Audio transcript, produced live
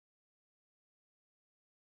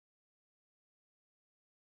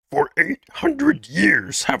For 800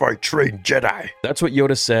 years have I trained Jedi. That's what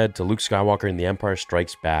Yoda said to Luke Skywalker in The Empire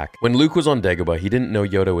Strikes Back. When Luke was on Dagobah, he didn't know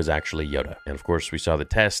Yoda was actually Yoda. And of course, we saw the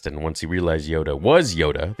test, and once he realized Yoda was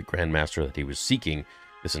Yoda, the Grand Master that he was seeking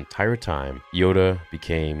this entire time, Yoda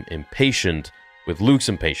became impatient with Luke's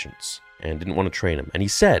impatience and didn't want to train him. And he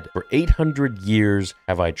said, for 800 years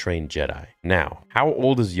have I trained Jedi. Now, how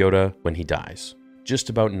old is Yoda when he dies?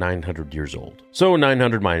 Just about 900 years old. So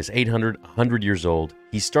 900 minus 800, 100 years old.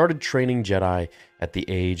 He started training Jedi at the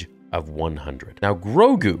age of 100. Now,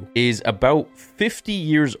 Grogu is about 50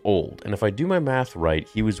 years old. And if I do my math right,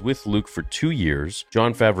 he was with Luke for 2 years.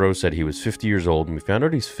 Jon Favreau said he was 50 years old, and we found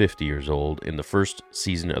out he's 50 years old in the first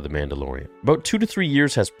season of The Mandalorian. About 2 to 3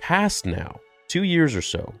 years has passed now. 2 years or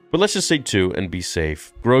so. But let's just say 2 and be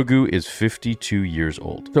safe. Grogu is 52 years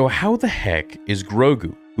old. So how the heck is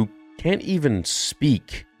Grogu, who can't even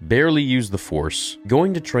speak, barely use the Force,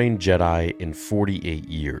 going to train Jedi in 48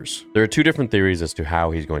 years? There are 2 different theories as to how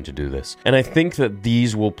he's going to do this. And I think that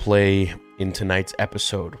these will play in tonight's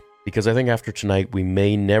episode. Because I think after tonight, we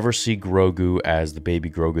may never see Grogu as the baby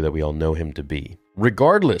Grogu that we all know him to be.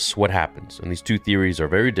 Regardless what happens, and these 2 theories are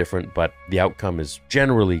very different, but the outcome is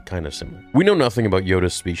generally kind of similar. We know nothing about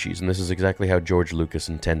Yoda's species, and this is exactly how George Lucas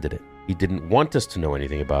intended it. He didn't want us to know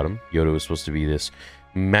anything about him. Yoda was supposed to be this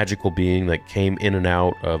magical being that came in and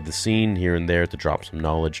out of the scene here and there to drop some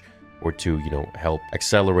knowledge or to, help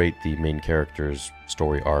accelerate the main character's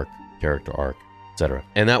story arc, character arc, etc.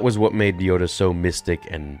 And that was what made Yoda so mystic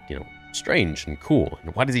and, strange and cool.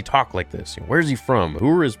 And why does he talk like this? Where's he from? Who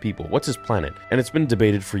are his people? What's his planet? And it's been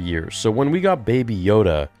debated for years. So when we got baby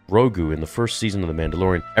Yoda, Grogu, in the first season of The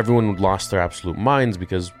Mandalorian, everyone lost their absolute minds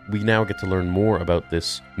because we now get to learn more about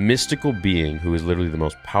this mystical being who is literally the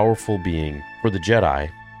most powerful being for the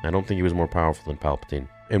Jedi. I don't think he was more powerful than Palpatine.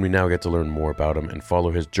 And we now get to learn more about him and follow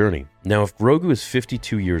his journey. Now, if Grogu is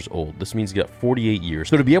 52 years old, this means he got 48 years.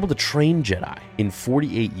 So to be able to train Jedi in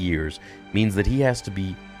 48 years means that he has to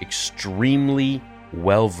be extremely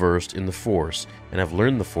well-versed in the Force and have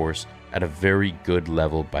learned the Force at a very good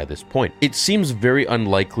level by this point. It seems very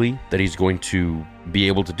unlikely that he's going to be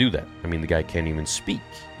able to do that. I mean, the guy can't even speak.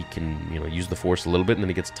 He can, use the Force a little bit and then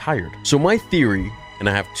he gets tired. So my theory, and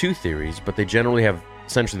I have 2 theories, but they generally have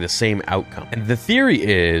essentially the same outcome. And the theory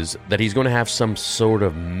is that he's going to have some sort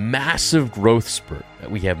of massive growth spurt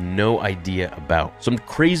that we have no idea about. Some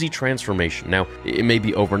crazy transformation. Now, it may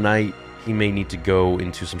be overnight. He may need to go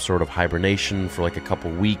into some sort of hibernation for like a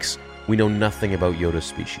couple weeks. We know nothing about Yoda's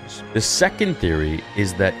species. The second theory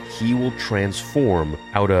is that he will transform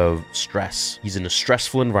out of stress. He's in a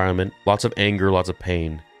stressful environment, lots of anger, lots of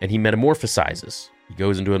pain, and he metamorphosizes. He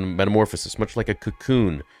goes into a metamorphosis, much like a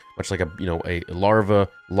cocoon, much like a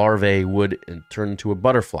larvae would, and turn into a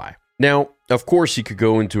butterfly. Now, of course, he could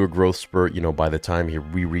go into a growth spurt, by the time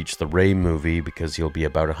we reach the Rey movie, because he'll be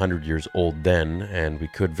about 100 years old then, and we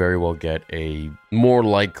could very well get a more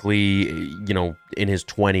likely, in his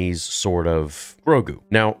 20s sort of Grogu.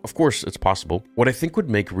 Now, of course, it's possible. What I think would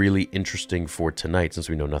make really interesting for tonight, since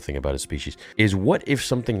we know nothing about his species, is what if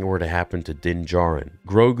something were to happen to Din Djarin?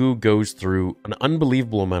 Grogu goes through an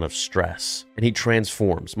unbelievable amount of stress, and he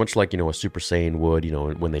transforms, much like, a Super Saiyan would,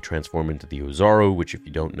 when they transform into the Ozaru, which if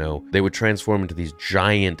you don't know, they would transform into these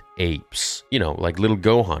giant apes, like little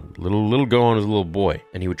Gohan. Little Gohan is a little boy,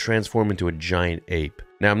 and he would transform into a giant ape.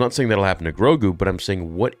 Now, I'm not saying that'll happen to Grogu, but I'm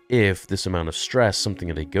saying what if this amount of stress, something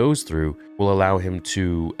that he goes through, will allow him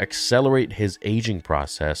to accelerate his aging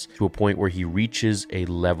process to a point where he reaches a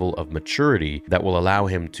level of maturity that will allow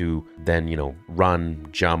him to then, run,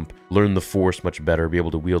 jump, learn the Force much better, be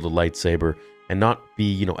able to wield a lightsaber, and not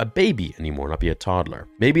be, a baby anymore, not be a toddler.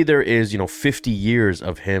 Maybe there is, 50 years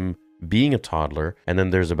of him being a toddler, and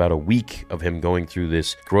then there's about a week of him going through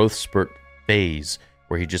this growth spurt phase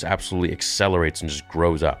where he just absolutely accelerates and just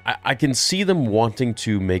grows up. I can see them wanting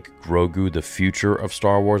to make Grogu the future of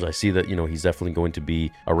Star Wars. I see that, he's definitely going to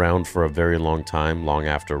be around for a very long time, long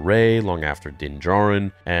after Rey, long after Din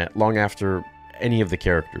Djarin, and long after any of the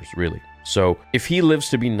characters, really. So if he lives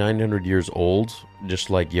to be 900 years old, just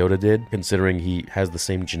like Yoda did, considering he has the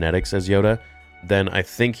same genetics as Yoda, then I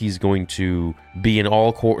think he's going to be in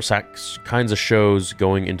all kinds of shows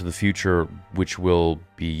going into the future, which will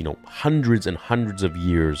be, hundreds and hundreds of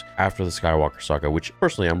years after the Skywalker saga, which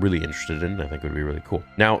personally I'm really interested in. I think would be really cool.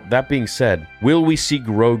 Now, that being said, will we see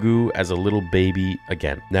Grogu as a little baby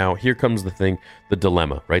again? Now, here comes the thing, the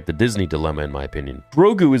dilemma, right? The Disney dilemma, in my opinion.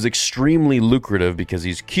 Grogu is extremely lucrative because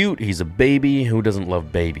he's cute, he's a baby. Who doesn't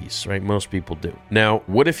love babies, right? Most people do. Now,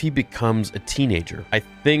 what if he becomes a teenager? I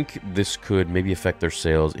think this could maybe affect their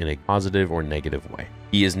sales in a positive or negative way.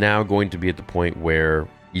 He is now going to be at the point where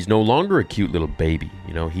He's no longer a cute little baby.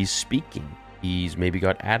 You know, he's speaking. He's maybe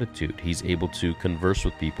got attitude. He's able to converse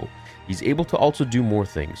with people. He's able to also do more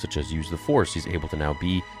things, such as use the Force. He's able to now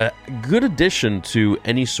be a good addition to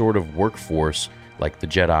any sort of workforce, like the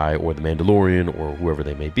Jedi or the Mandalorian or whoever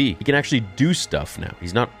they may be. He can actually do stuff now.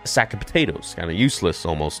 He's not a sack of potatoes, kind of useless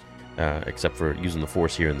almost, except for using the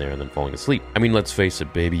Force here and there and then falling asleep. I mean, let's face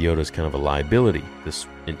it, Baby Yoda is kind of a liability this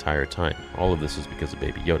entire time. All of this is because of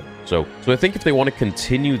Baby Yoda. So I think if they want to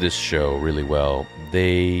continue this show really well,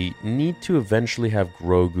 they need to eventually have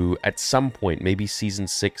Grogu at some point, maybe season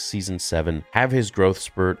 6, season 7, have his growth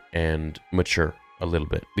spurt and mature a little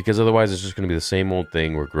bit, because otherwise it's just going to be the same old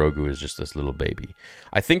thing where Grogu is just this little baby.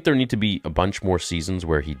 I think there need to be a bunch more seasons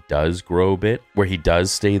where he does grow a bit, where he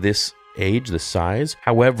does stay this age, this size.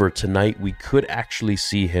 However, tonight we could actually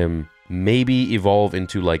see him maybe evolve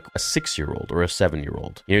into like a 6-year-old or a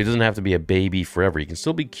 7-year-old. You know, he doesn't have to be a baby forever. He can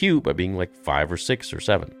still be cute by being like 5 or 6 or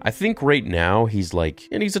 7. I think right now he's like,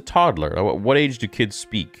 and he's a toddler. What age do kids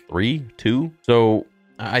speak? 3, 2? So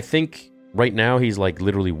I think right now he's like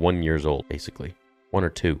literally 1 year old, basically. 1 or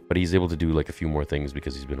 2, but he's able to do like a few more things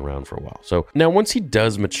because he's been around for a while. So now once he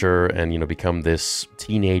does mature and, you know, become this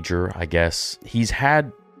teenager, I guess, he's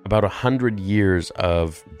had about 100 years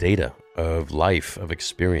of data, of life, of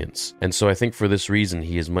experience. And so I think for this reason,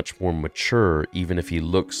 he is much more mature, even if he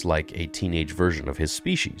looks like a teenage version of his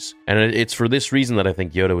species. And it's for this reason that I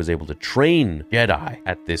think Yoda was able to train Jedi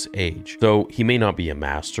at this age. So he may not be a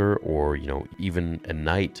master or, you know, even a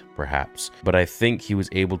knight, perhaps, but I think he was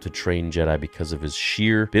able to train Jedi because of his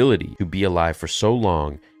sheer ability to be alive for so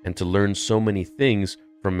long and to learn so many things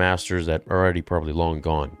from masters that are already probably long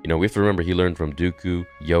gone. You know, we have to remember he learned from Dooku,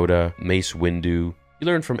 Yoda, Mace Windu. He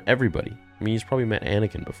learned from everybody. I mean, he's probably met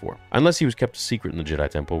Anakin before. Unless he was kept a secret in the Jedi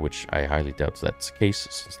Temple, which I highly doubt that's the case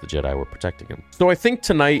since the Jedi were protecting him. So I think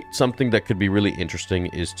tonight, something that could be really interesting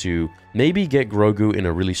is to maybe get Grogu in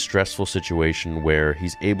a really stressful situation where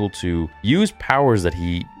he's able to use powers that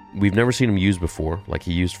we've never seen him use before, like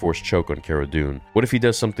he used Force Choke on Cara Dune. What if he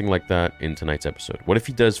does something like that in tonight's episode? What if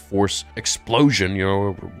he does Force Explosion, you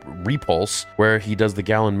know, Repulse, where he does the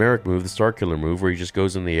Galen Merrick move, the Starkiller move, where he just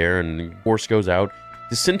goes in the air and Force goes out,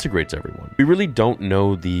 disintegrates everyone. We really don't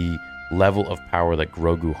know the level of power that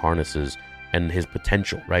Grogu harnesses and his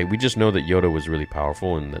potential, right? We just know that Yoda was really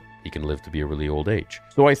powerful and that he can live to be a really old age.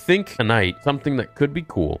 So I think tonight, something that could be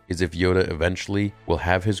cool is if Yoda eventually will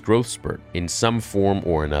have his growth spurt in some form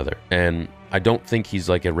or another. And I don't think he's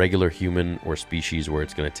like a regular human or species where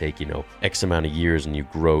it's going to take, you know, X amount of years and you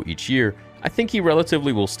grow each year. I think he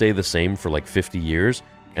relatively will stay the same for like 50 years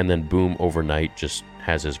and then boom, overnight, just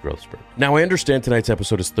has his growth spurt. Now, I understand tonight's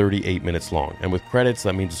episode is 38 minutes long, and with credits,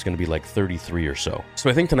 that means it's going to be like 33 or so. So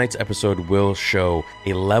I think tonight's episode will show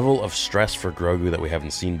a level of stress for Grogu that we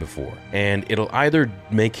haven't seen before. And it'll either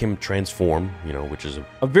make him transform, you know, which is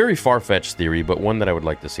a very far-fetched theory, but one that I would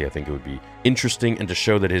like to see. I think it would be interesting, and to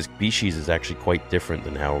show that his species is actually quite different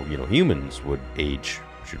than how, you know, humans would age,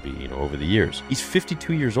 should be, you know, over the years. He's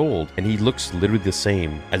 52 years old and he looks literally the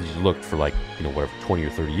same as he's looked for like, you know, whatever, 20 or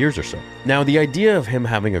 30 years or so. Now, the idea of him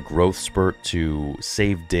having a growth spurt to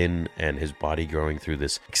save Din and his body growing through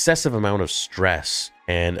this excessive amount of stress,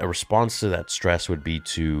 and a response to that stress would be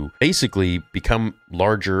to basically become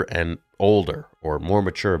larger and older or more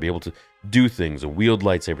mature, be able to do things, wield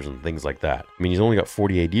lightsabers and things like that. I mean, he's only got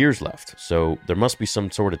 48 years left, so there must be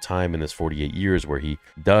some sort of time in this 48 years where he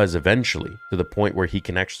does eventually, to the point where he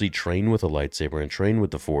can actually train with a lightsaber and train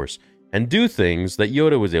with the Force and do things that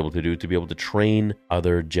Yoda was able to do to be able to train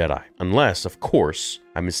other Jedi. Unless, of course,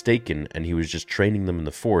 I'm mistaken and he was just training them in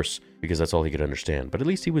the Force because that's all he could understand. But at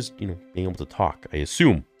least he was, you know, being able to talk, I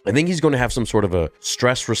assume. I think he's going to have some sort of a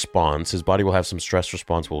stress response. His body will have some stress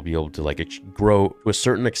response. Will be able to like grow to a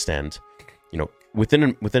certain extent, you know, within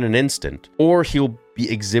an instant, or he'll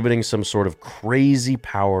be exhibiting some sort of crazy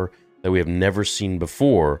power that we have never seen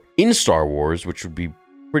before in Star Wars, which would be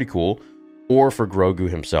pretty cool, or for Grogu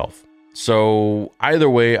himself. So either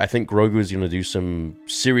way, I think Grogu is going to do some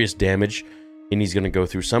serious damage, and he's going to go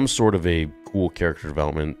through some sort of a cool character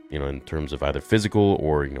development, you know, in terms of either physical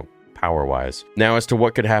or, you know, power-wise. Now, as to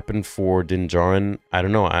what could happen for Din Djarin, I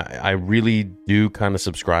don't know. I really do kind of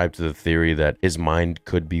subscribe to the theory that his mind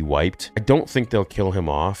could be wiped. I don't think they'll kill him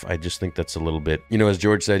off. I just think that's a little bit, you know, as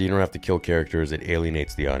George said, you don't have to kill characters. It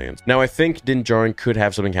alienates the audience. Now, I think Din Djarin could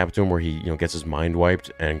have something happen to him where he, you know, gets his mind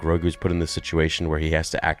wiped, and Grogu's put in this situation where he has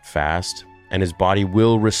to act fast, and his body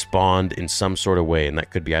will respond in some sort of way, and that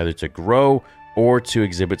could be either to grow or to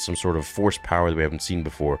exhibit some sort of force power that we haven't seen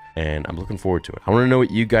before, and I'm looking forward to it. I want to know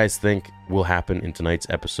what you guys think will happen in tonight's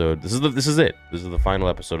episode. This is it. This is the final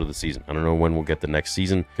episode of the season. I don't know when we'll get the next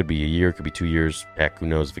season. Could be a year, could be 2 years. Heck, who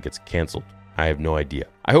knows if it gets canceled. I have no idea.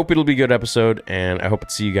 I hope it'll be a good episode, and I hope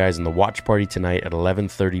to see you guys in the watch party tonight at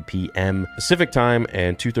 11:30 p.m. Pacific time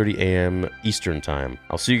and 2:30 a.m. Eastern time.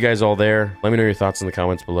 I'll see you guys all there. Let me know your thoughts in the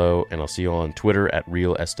comments below, and I'll see you all on Twitter at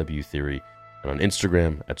RealSWTheory and on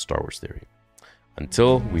Instagram at Star Wars Theory.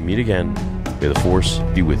 Until we meet again, may the Force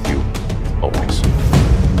be with you always.